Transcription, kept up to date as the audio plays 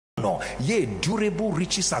yea, durable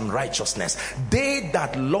riches and righteousness. They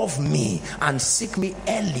that love me and seek me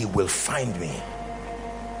early will find me.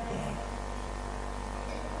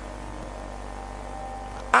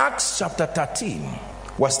 Acts chapter 13,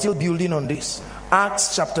 we're still building on this.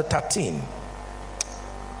 Acts chapter 13,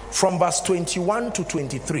 from verse 21 to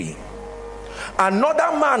 23.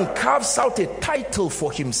 Another man carves out a title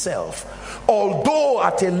for himself. Although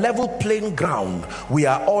at a level playing ground, we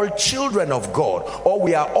are all children of God, or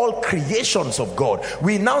we are all creations of God,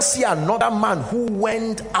 we now see another man who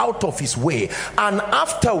went out of his way. And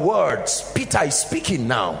afterwards, Peter is speaking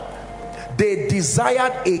now. They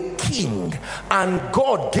desired a king, and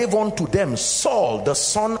God gave unto them Saul, the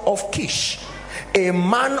son of Kish, a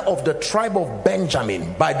man of the tribe of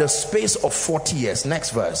Benjamin, by the space of 40 years.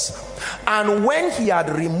 Next verse. And when he had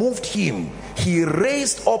removed him, he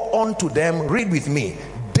raised up unto them, read with me,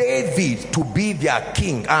 David to be their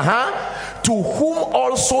king, to whom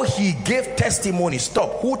also he gave testimony.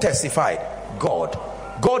 Stop. Who testified? God.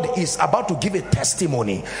 God is about to give a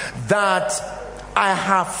testimony that I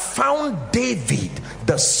have found David,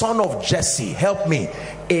 the son of Jesse, help me,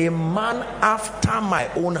 a man after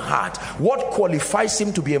my own heart. What qualifies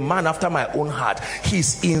him to be a man after my own heart?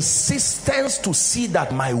 His insistence to see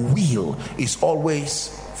that my will is always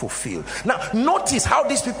fulfilled. Now notice how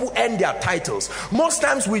these people end their titles. Most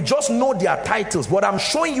times we just know their titles, but I'm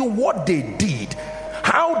showing you what they did,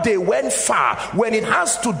 how they went far. When it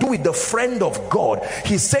has to do with the friend of God,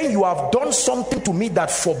 he's saying, you have done something to me that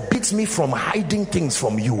forbids me from hiding things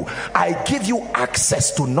from you. I give you access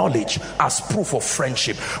to knowledge as proof of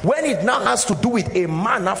friendship. When it now has to do with a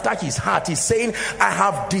man after his heart, he's saying, I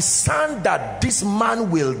have discerned that this man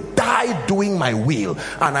will die doing my will,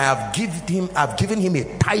 and I have given him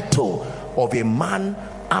a title of a man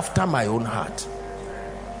after my own heart.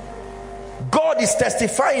 God is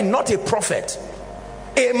testifying, not a prophet.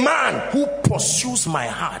 A man who pursues my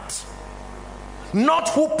heart, not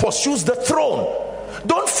who pursues the throne.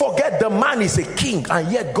 Don't forget, the man is a king,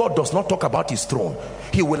 and yet God does not talk about his throne.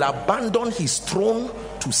 He will abandon his throne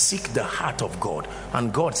to seek the heart of God.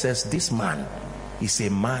 And God says, this man is a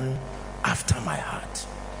man after my heart.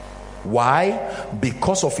 Why?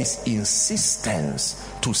 Because of his insistence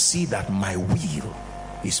to see that my will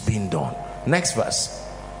is being done. Next verse.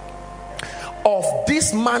 Of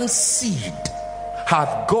this man's seed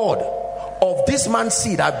hath God,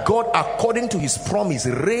 according to his promise,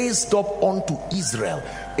 raised up unto Israel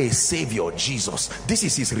a savior, Jesus. This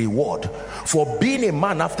is his reward for being a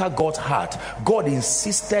man after God's heart. God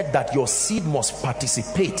insisted that your seed must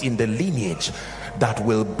participate in the lineage that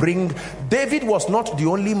will bring. David was not the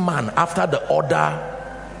only man after the order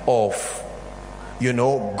of,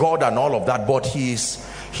 God and all of that, but he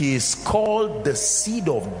is called the seed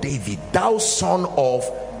of David, thou son of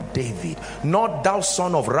David, not thou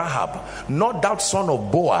son of Rahab, not thou son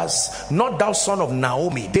of Boaz, not thou son of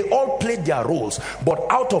Naomi. They all played their roles, but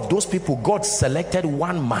out of those people, God selected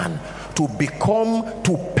one man to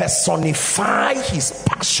personify his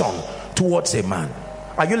passion towards a man.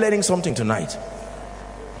 Are you learning something tonight?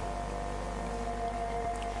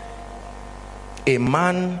 A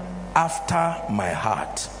man after my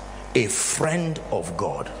heart, a friend of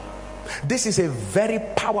God. This is a very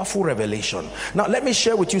powerful revelation. Now let me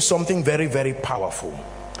share with you something very, very powerful.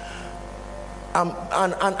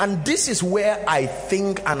 And this is where I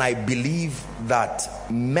think and I believe that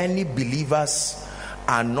many believers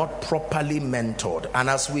are not properly mentored. And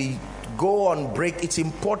as we go on break, it's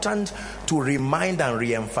important to remind and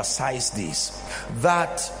re-emphasize this,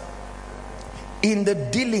 that in the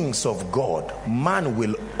dealings of God, man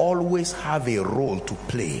will always have a role to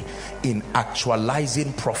play in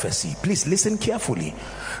actualizing prophecy. Please listen carefully.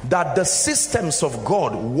 That the systems of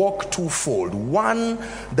God work twofold. One,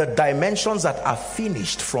 the dimensions that are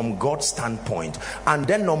finished from God's standpoint. And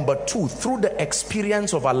then number two, through the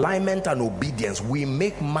experience of alignment and obedience, we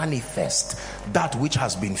make manifest that which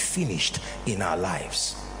has been finished in our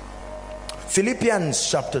lives. Philippians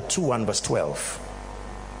chapter 2 and verse 12.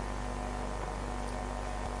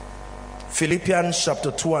 Philippians chapter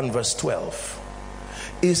 2 and verse 12.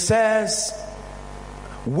 It says,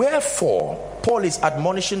 wherefore, Paul is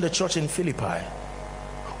admonishing the church in Philippi,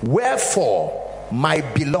 wherefore, my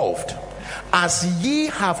beloved, as ye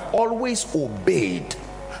have always obeyed,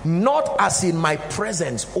 not as in my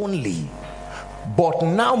presence only, but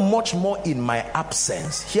now much more in my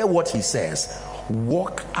absence. Hear what he says.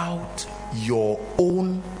 Work out your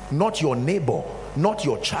own, not your neighbor, not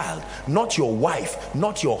your child, not your wife,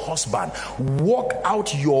 not your husband. Work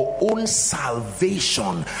out your own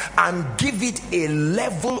salvation and give it a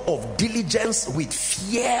level of diligence with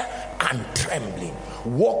fear and trembling.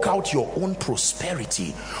 Walk out your own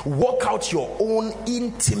prosperity. Walk out your own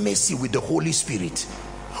intimacy with the Holy Spirit.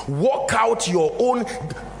 Walk out your own.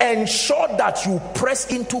 Ensure that you press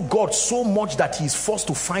into God so much that he is forced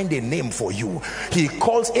to find a name for you. He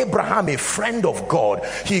calls Abraham a friend of God.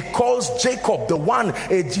 He calls Jacob the one,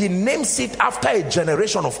 he names it after a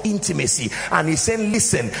generation of intimacy. And he's saying,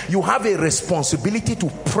 listen, you have a responsibility to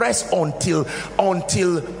press until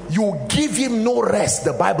you give him no rest.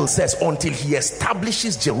 The Bible says until he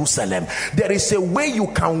establishes Jerusalem. There is a way you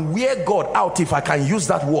can wear God out, if I can use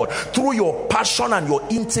that word. Through your passion and your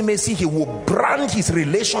intimacy, he will brand his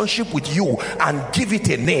relationship with you and give it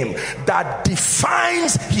a name that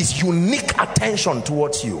defines his unique attention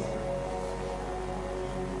towards you.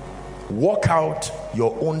 Walk out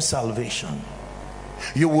your own salvation.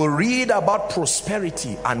 You will read about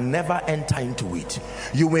prosperity and never enter into it.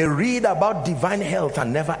 You will read about divine health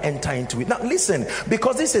and never enter into it. Now listen,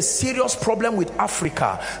 because this is a serious problem with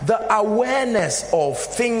Africa, the awareness of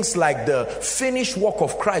things like the finished work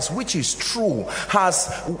of Christ, which is true,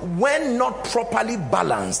 has, when not properly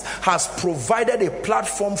balanced, has provided a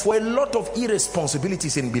platform for a lot of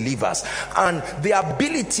irresponsibilities in believers, and the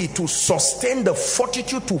ability to sustain the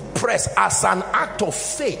fortitude to press as an act of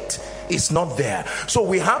faith is not there. So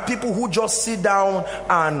we have people who just sit down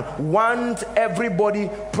and want everybody,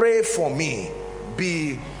 pray for me,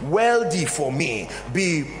 be wealthy for me,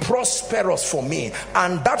 be prosperous for me,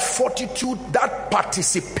 and that fortitude, that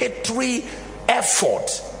participatory effort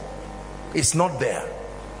is not there.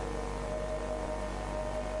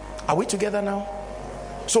 Are we together now?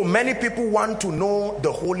 So many people want to know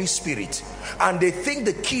the Holy Spirit, and they think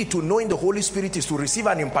the key to knowing the Holy Spirit is to receive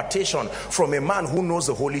an impartation from a man who knows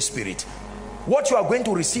the Holy Spirit. What you are going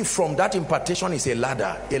to receive from that impartation is a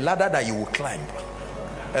ladder that you will climb.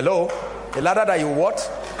 Hello? A ladder that you what?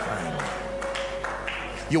 Climb.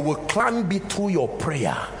 You will climb it through your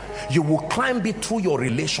prayer. You will climb it through your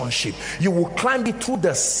relationship. You will climb it through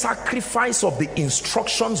the sacrifice of the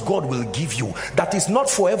instructions God will give you. That is not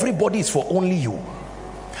for everybody, it's for only you.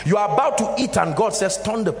 You are about to eat and God says,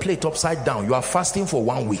 turn the plate upside down. You are fasting for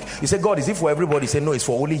 1 week. You say, God, is it for everybody? He said, no, it's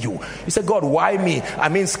for only you. He said, God, why me? I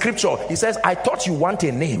mean, scripture, he says, I thought you want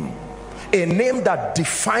a name that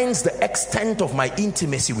defines the extent of my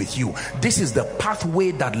intimacy with you. This is the pathway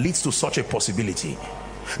that leads to such a possibility.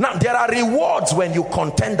 Now, there are rewards when you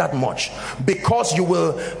contend that much, because you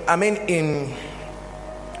will, I mean, in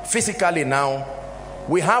physically now,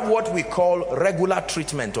 we have what we call regular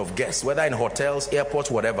treatment of guests, whether in hotels, airports,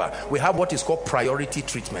 whatever. We have what is called priority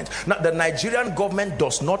treatment. Now, the Nigerian government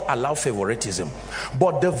does not allow favoritism,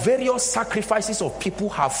 but the various sacrifices of people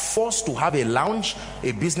have forced to have a lounge,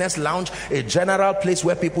 a business lounge, a general place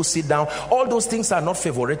where people sit down. All those things are not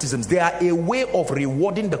favoritisms. They are a way of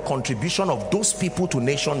rewarding the contribution of those people to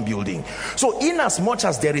nation building. So in as much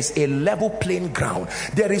as there is a level playing ground,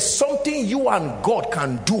 there is something you and God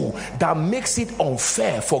can do that makes it unfair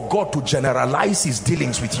for God to generalize his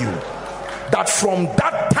dealings with you. That from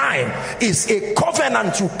that time is a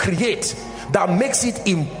covenant you create that makes it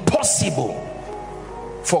impossible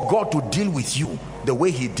for God to deal with you the way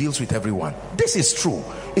he deals with everyone. This is true.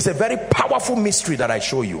 It's a very powerful mystery that I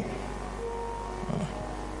show you.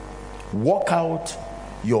 Walk out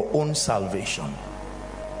your own salvation.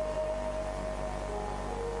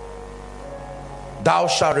 Thou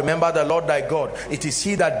shalt remember the Lord thy God. It is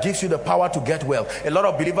he that gives you the power to get wealth. A lot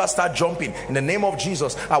of believers start jumping in the name of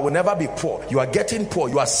Jesus. I will never be poor. You are getting poor.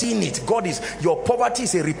 You are seeing it. God is, your poverty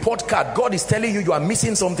is a report card. God is telling you you are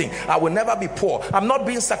missing something. I will never be poor. I'm not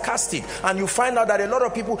being sarcastic. And you find out that a lot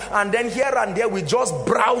of people, and then here and there we just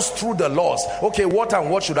browse through the laws. Okay, what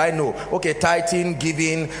and what should I know? Okay, tithing,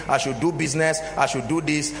 giving, I should do business, I should do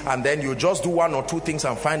this, and then you just do 1 or 2 things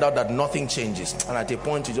and find out that nothing changes. And at a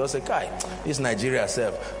point you just say, Kai, this Nigeria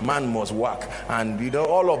self, man must work, and you know,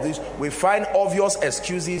 all of this, we find obvious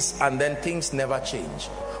excuses and then things never change.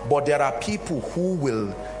 But there are people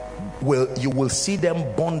who you will see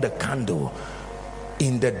them burn the candle.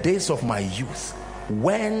 In the days of my youth,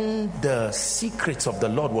 when the secrets of the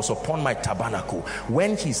Lord was upon my tabernacle,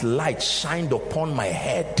 when his light shined upon my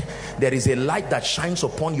head, there is a light that shines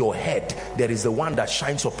upon your head, there is the one that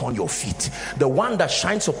shines upon your feet. The one that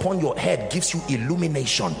shines upon your head gives you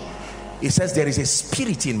illumination. It says there is a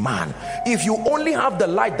spirit in man. If you only have the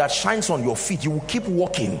light that shines on your feet, you will keep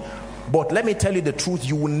walking. But let me tell you the truth,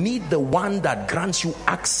 you will need the one that grants you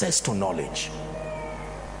access to knowledge.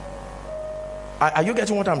 Are you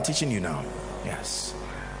getting what I'm teaching you now? Yes.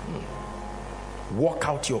 Walk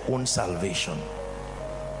out your own salvation.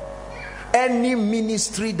 Any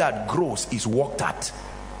ministry that grows is walked at.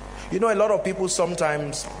 You know, a lot of people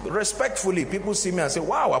sometimes, respectfully, people see me and say,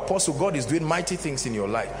 wow, Apostle, God is doing mighty things in your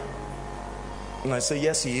life. And I say,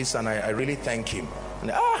 yes, he is, and I really thank him.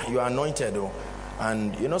 And you are anointed, though.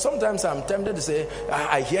 And you know, sometimes I'm tempted to say,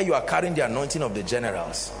 I hear you are carrying the anointing of the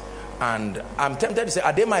generals. And I'm tempted to say,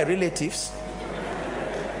 are they my relatives?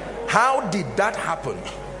 How did that happen?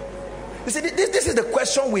 You see, this is the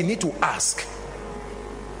question we need to ask.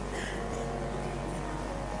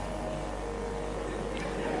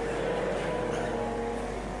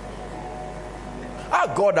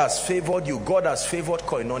 God has favored you. God has favored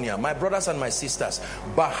Koinonia. My brothers and my sisters,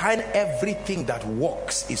 behind everything that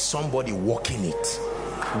works is somebody walking it.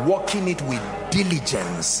 Walking it with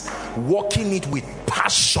diligence. Walking it with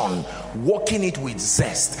passion. Walking it with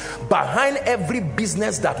zest. Behind every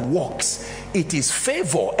business that works, it is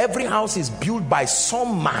favor. Every house is built by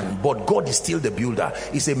some man, but God is still the builder.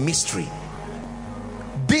 It's a mystery.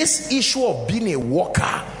 This issue of being a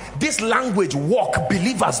worker, this language walk,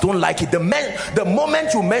 believers don't like it. The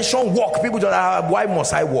moment you mention walk, people just, why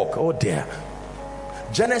must I walk? Oh dear.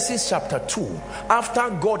 Genesis chapter 2, after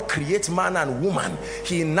God creates man and woman,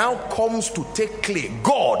 he now comes to take clay.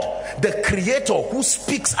 God, the creator who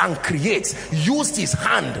speaks and creates, used his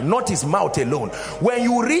hand, not his mouth alone. When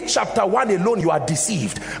you read chapter 1 alone, you are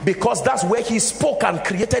deceived, because that's where he spoke and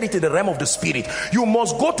created it in the realm of the spirit. You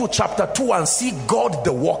must go to chapter 2 and see God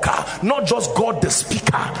the worker, not just God the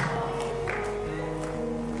speaker.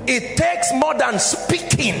 It takes more than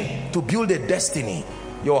speaking to build a destiny.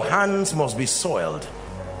 Your hands must be soiled.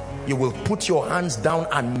 You will put your hands down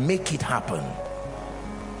and make it happen.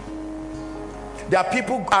 There are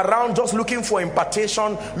people around just looking for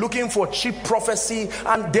impartation, looking for cheap prophecy,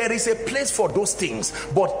 and there is a place for those things,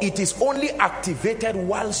 but it is only activated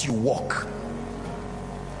whilst you walk.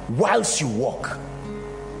 Whilst you walk.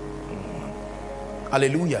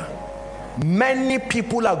 Hallelujah. Many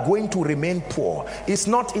people are going to remain poor. It's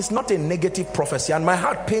not a negative prophecy, and my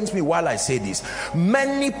heart pains me while I say this.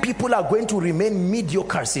 Many people are going to remain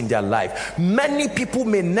mediocres in their life. Many people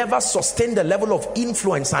may never sustain the level of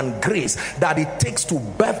influence and grace that it takes to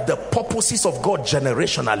birth the purposes of God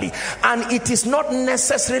generationally. And it is not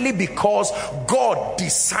necessarily because God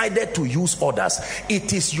decided to use others.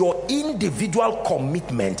 It is your individual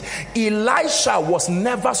commitment. Elisha was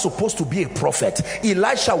never supposed to be a prophet.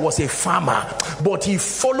 Elisha was a farmer. But he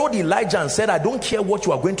followed Elijah and said, I don't care what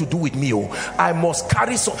you are going to do with me. I must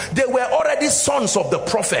carry some. They were already sons of the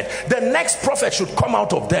prophet. The next prophet should come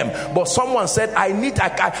out of them. But someone said, I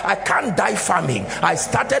can't die farming. I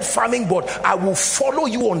started farming, but I will follow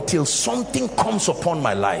you until something comes upon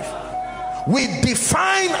my life. We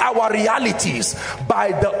define our realities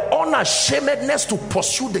by the unashamedness to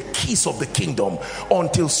pursue the keys of the kingdom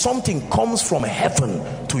until something comes from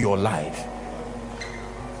heaven to your life.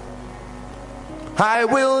 I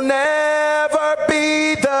will never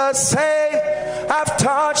be the same. I've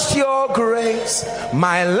touched your grace.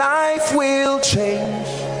 My life will change.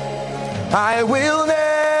 I will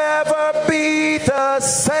never be the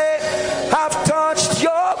same. I've touched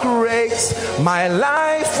your grace. My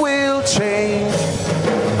life will change.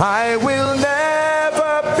 I will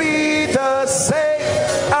never be the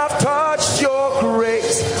same. I've touched your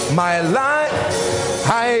grace. My life.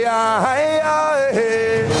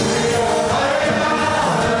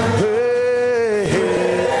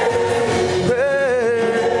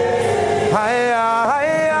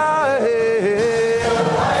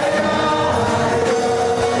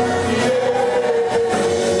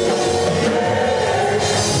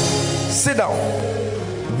 Sit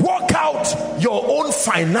down. Walk out your own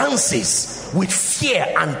finances with fear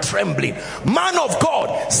and trembling. Man of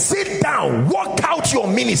God, sit down. Walk out your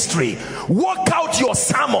ministry. Walk out your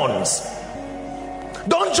sermons.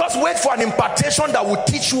 Don't just wait for an impartation that will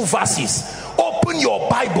teach you verses. Open your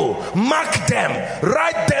Bible, mark them,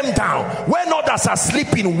 write them down. When others are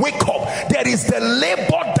sleeping, wake up. There is the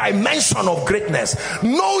labor dimension of greatness.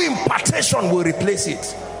 No impartation will replace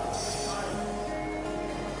it.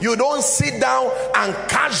 You don't sit down and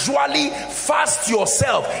casually fast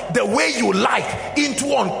yourself the way you like into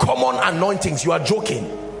uncommon anointings. You are joking.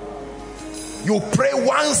 You pray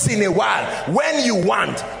once in a while when you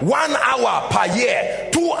want, 1 hour per year,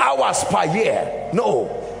 2 hours per year. No.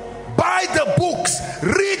 Buy the books,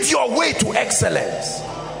 read your way to excellence.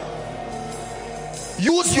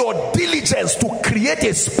 Use your diligence to create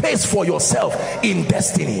a space for yourself in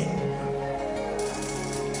destiny.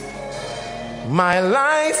 My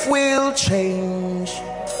life will change.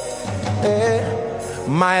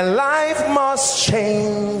 My life must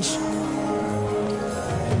change.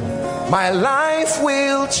 My life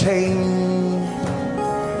will change.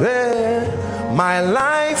 My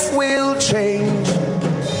life will change.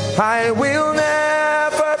 I will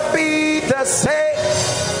never be the same.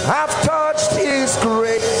 I've touched his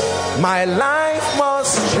grace. My life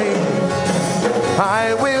must change.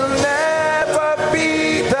 I will never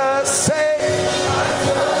be the same.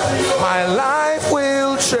 My life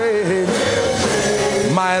will change.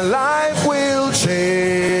 My life will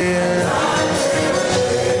change.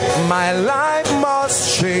 My life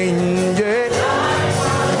must change.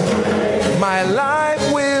 My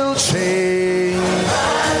life will change.